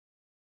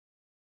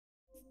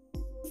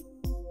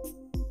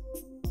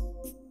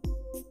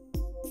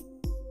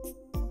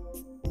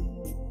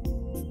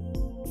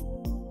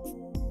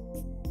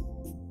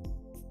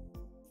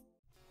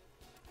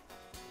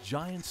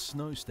Giant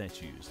snow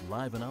statues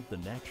liven up the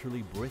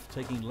naturally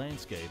breathtaking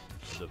landscape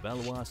of the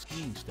Valois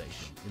skiing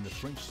station in the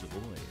French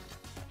Savoy.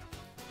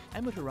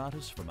 Amateur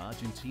artists from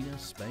Argentina,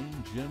 Spain,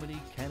 Germany,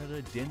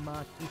 Canada,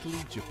 Denmark, Italy,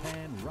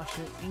 Japan,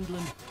 Russia,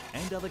 England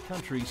and other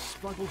countries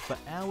struggled for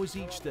hours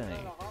each day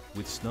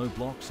with snow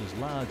blocks as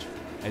large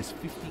as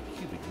 50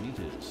 cubic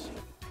metres.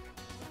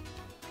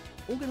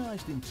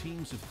 Organised in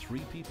teams of 3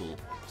 people,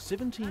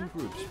 17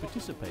 groups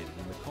participated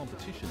in the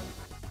competition.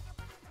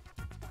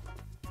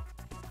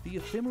 The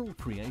ephemeral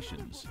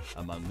creations,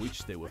 among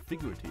which there were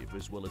figurative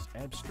as well as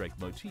abstract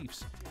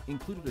motifs,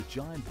 included a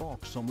giant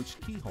box on which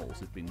keyholes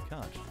had been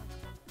cut.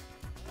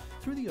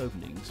 Through the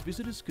openings,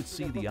 visitors could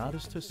see the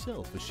artist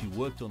herself as she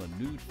worked on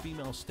a nude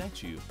female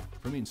statue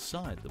from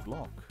inside the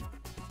block.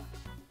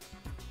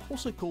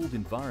 Also called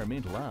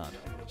environmental art,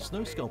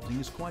 snow sculpting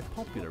is quite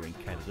popular in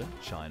Canada,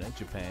 China,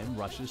 Japan,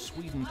 Russia,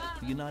 Sweden,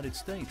 the United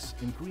States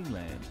and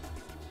Greenland.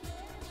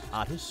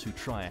 Artists who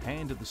try a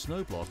hand at the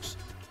snow blocks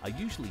are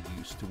usually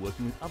used to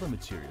working with other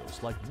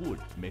materials like wood,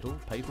 metal,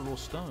 paper or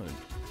stone,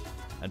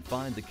 and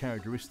find the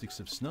characteristics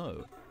of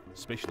snow,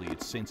 especially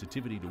its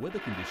sensitivity to weather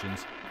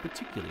conditions,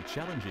 particularly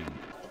challenging.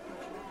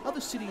 Other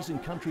cities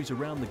and countries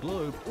around the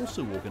globe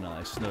also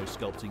organise snow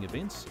sculpting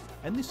events,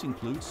 and this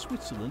includes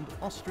Switzerland,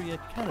 Austria,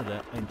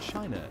 Canada and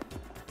China.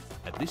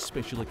 At this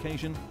special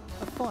occasion,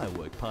 a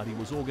firework party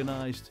was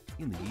organised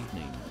in the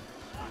evening.